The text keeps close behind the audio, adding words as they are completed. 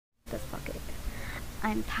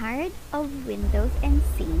I'm tired of windows and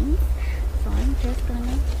scenes, so I'm just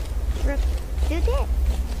gonna do this.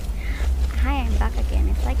 Hi, I'm back again.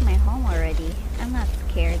 It's like my home already. I'm not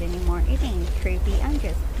scared anymore. It ain't creepy. I'm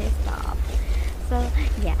just pissed off. So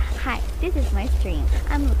yeah, hi. This is my stream.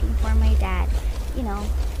 I'm looking for my dad. You know,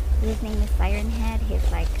 his name is Siren Head.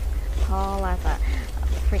 He's like tall as a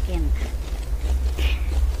freaking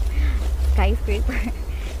skyscraper.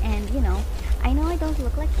 And you know, I know I don't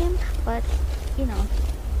look like him, but you know,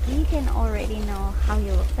 you can already know how he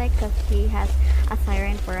looks like because he has a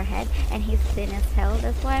siren for a head and he's thin as hell.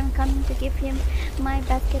 That's why I'm coming to give him my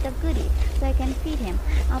basket of goodies so I can feed him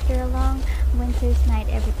after a long winter's night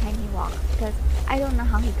every time he walks, because I don't know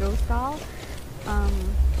how he grows tall.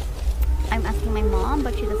 I'm asking my mom,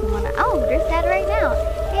 but she doesn't want to. Oh, there's Dad right now.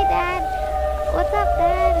 Hey Dad, what's up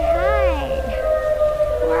Dad? Hi,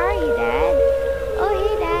 where are you Dad? Oh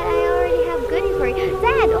hey Dad, I already have goodies for you.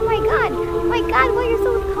 Dad, oh my god, why you're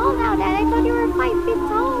so tall now Dad? I thought you were 5 feet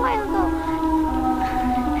tall a while ago.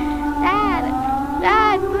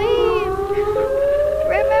 Dad, please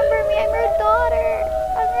remember me. I'm your daughter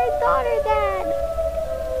Dad.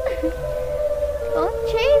 Don't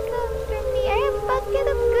chase after me. I have a basket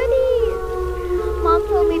of goodies. Mom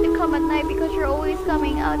told me to come at night because you're always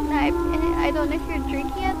coming out at night, and I don't know if you're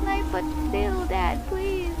drinking at night, but still Dad,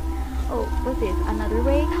 please. Oh, what's this? Another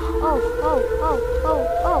way? Oh.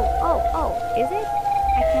 Is it?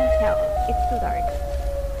 I can't tell. It's too dark.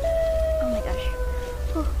 Oh my gosh.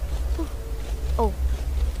 Oh.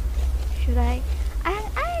 Should I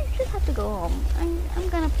just have to go home. I'm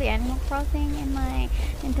gonna play Animal Crossing in my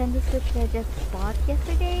Nintendo Switch that I just bought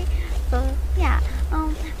yesterday. So yeah.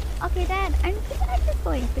 Okay Dad, I'm just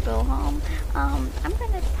going to go home. I'm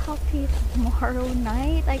gonna talk to you tomorrow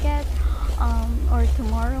night, I guess. Or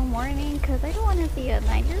tomorrow morning, because I don't want to see you at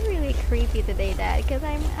night. You're really creepy today, Dad, because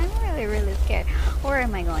I'm really scared. Where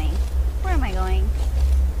am I going?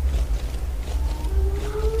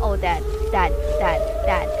 Oh, Dad.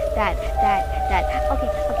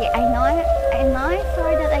 Okay, I know I saw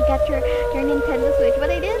that I got your Nintendo Switch, but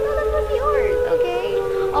I didn't know that was yours, okay.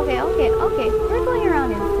 We're going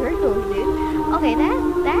around in circles, dude. Okay, Dad?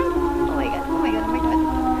 Oh my god.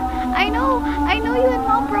 I know you and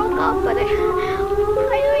Mom broke up, but so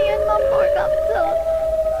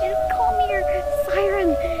just call me your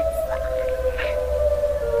siren.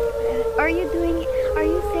 Are you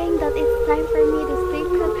saying that it's time for me to sleep?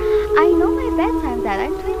 Because I know my bedtime, Dad.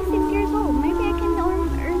 I'm 26 years old. Maybe I can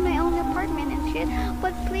earn my own apartment and shit.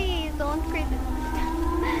 But please, don't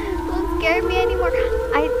scare me anymore.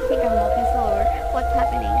 I think I'm walking slower. What's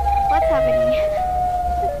happening? Oh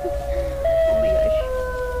my gosh.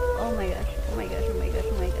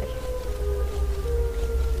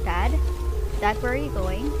 Dad, where are you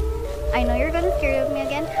going? I know you're gonna scare me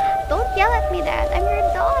again. Don't yell at me, Dad. I'm your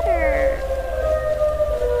daughter.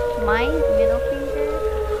 My middle finger.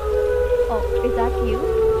 Oh, is that you?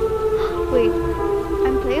 Wait,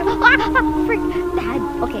 I'm playing. Frick, Dad.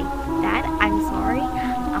 Okay, Dad, I'm sorry.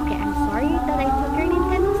 Okay, I'm sorry that I took your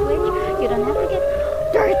Nintendo Switch. You don't have to get.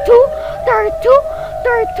 There are two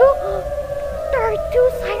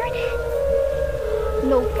siren heads.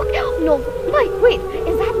 No, wait,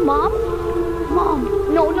 is that Mom? No.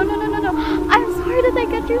 I'm sorry that I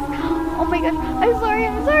got you. Oh my gosh, I'm sorry.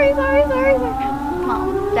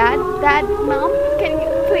 Mom, Dad, Mom, can you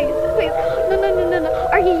please? No.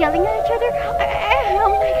 Are you yelling at each other? Oh my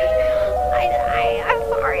gosh, I'm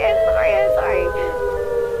sorry.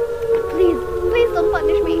 Please don't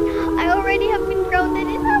punish me. I already have been grounded.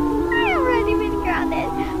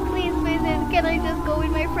 Please, can I just go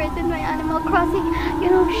with my friends in my Animal Crossing? You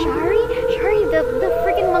know, Shari, the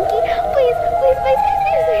freaking monkey. Please.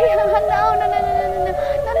 No.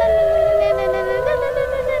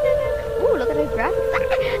 Ooh, look at the graphics.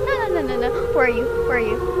 No. Where are you?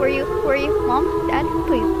 Mom, Dad,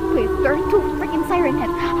 please. There are two freaking siren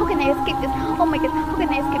heads. How can I escape this? Oh my god, how can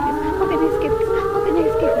I escape this?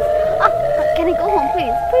 Can I go home,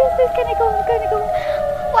 please? Can I go home?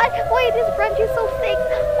 What? Why this branch is so thick?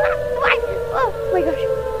 Why? Oh my gosh,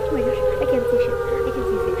 I can't see shit.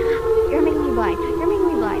 You're making me blind.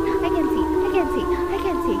 I can't see.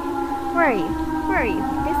 Where are you?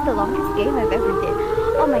 This is the longest game I've ever did.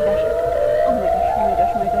 Oh my gosh.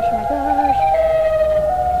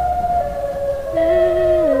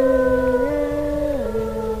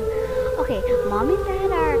 Okay, Mom and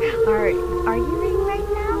Dad are arguing right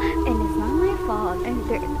now, and it's not my fault. And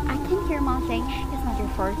I can hear Mom saying, it's not your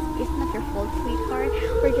fault, sweetheart.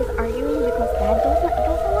 We're just arguing because Dad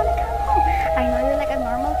doesn't want to come home. I know you're like a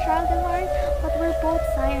normal child of ours, but we're both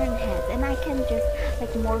siren heads, and I can just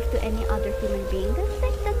like morph to any other human being.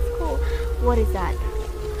 That's cool. What is that?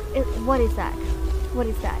 What is that? What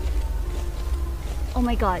is that? Oh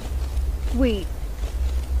my god. Wait.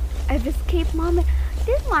 I've escaped mom.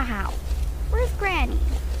 This is my house. Where's Granny?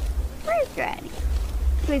 Where's Granny?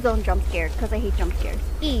 Please don't jump scare, because I hate jump scares.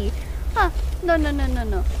 No, no, no, no,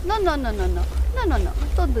 no. No, no, no, no, no. No, no, no.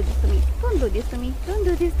 Don't do this to me. Don't do this to me. Don't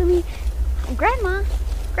do this to me. Grandma.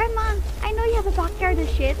 Grandma, I know you have a backyard and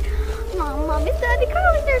shit. Mom, is Daddy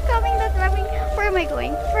calling? They're coming. That's coming. Where am I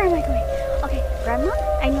going? Where am I going? Okay, Grandma,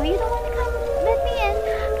 I know you don't want to come. Let me in.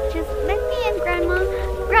 Just let me in, Grandma.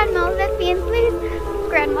 Grandma, let me in, please.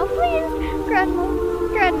 Grandma, please.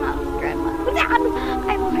 Grandma.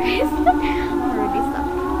 I'm already stuck.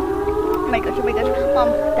 Oh my gosh,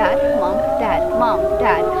 Mom,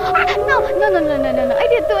 Dad. No, I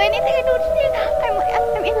didn't do anything. I don't steal.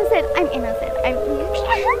 I'm innocent.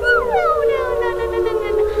 No.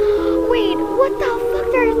 Wait, what the fuck?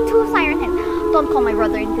 There are two siren heads. Don't call my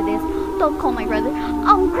brother into this. Don't call my brother.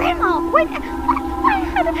 Grandma, wait.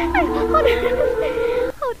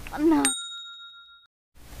 Hold on. No.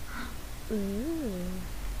 Ooh.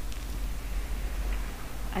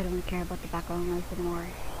 I don't care about the background noise anymore.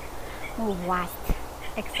 Move west.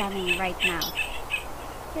 Examining right now.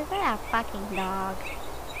 Is that a fucking dog?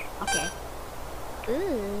 Okay.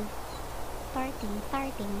 Ooh. Starting.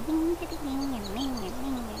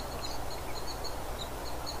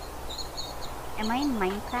 Am I in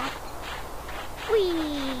Minecraft? Whee!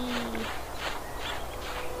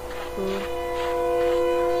 Ooh.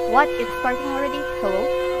 What? It's starting already? Hello?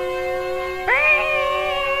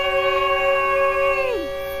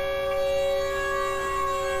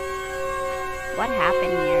 What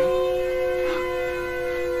happened here?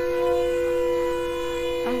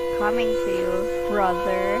 I'm coming to you,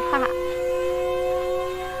 brother.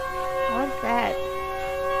 What's that?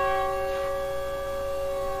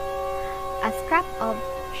 A scrap of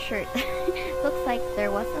shirt. Looks like there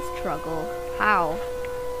was a struggle. How?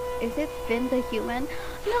 Is it Finn the human?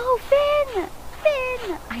 No, Finn!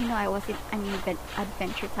 I know I was in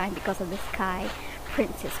Adventure Time because of the sky.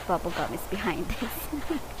 Princess Bubblegum is behind this.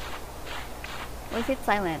 Was it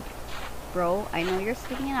silent? Bro, I know you're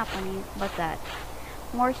sneaking up on me. What's that?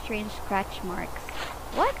 More strange scratch marks.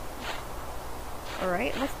 What?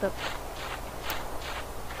 Alright, what's the...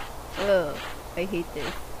 Ugh, I hate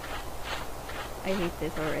this. I hate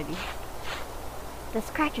this already. The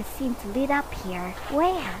scratches seem to lead up here.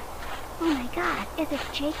 Where? Oh my god, is it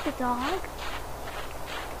Jake the dog?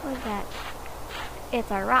 What's that?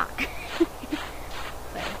 It's a rock.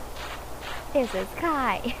 Sorry. It's a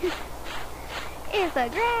sky. It's a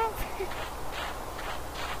grass.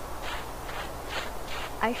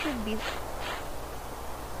 I should be...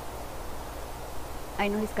 I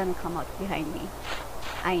know he's gonna come out behind me.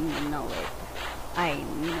 I know it.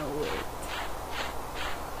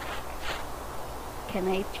 Can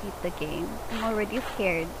I cheat the game? I'm already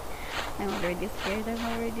scared.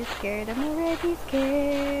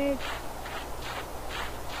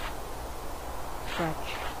 Scratch.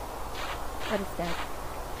 What is that?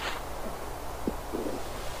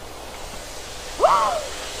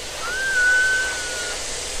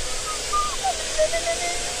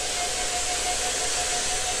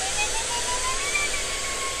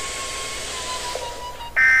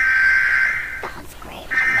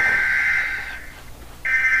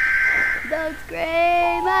 Don't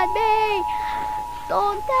scream at me!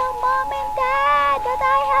 Don't tell Mom and Dad that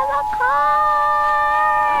I have a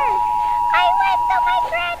car! I went to my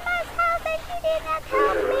grandma's house and she did not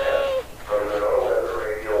help me!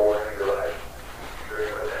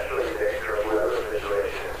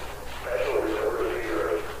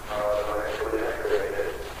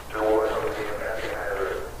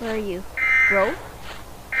 Where are you? Bro?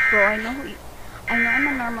 Bro, I know I'm a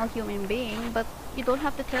normal human being, but you don't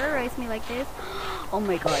have to terrorize me like this. Oh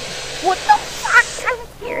my god. What the fuck? I'm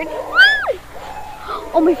scared.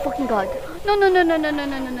 Oh my fucking god. No.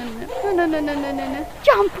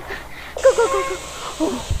 Jump. Go.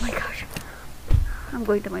 Oh my gosh. I'm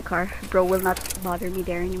going to my car. Bro will not bother me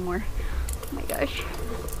there anymore. Oh my gosh.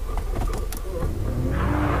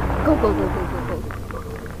 Go.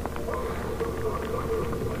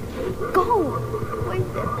 Go.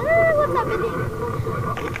 What's happening?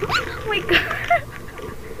 Oh my god.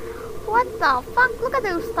 What the fuck? Look at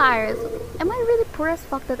those tires. Am I really poor as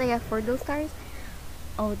fuck that I afford those tires?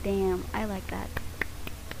 Oh damn, I like that.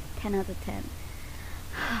 10 out of 10.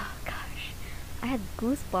 Gosh, I had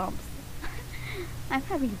goosebumps. I'm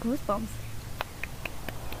having goosebumps.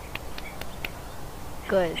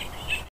 Good.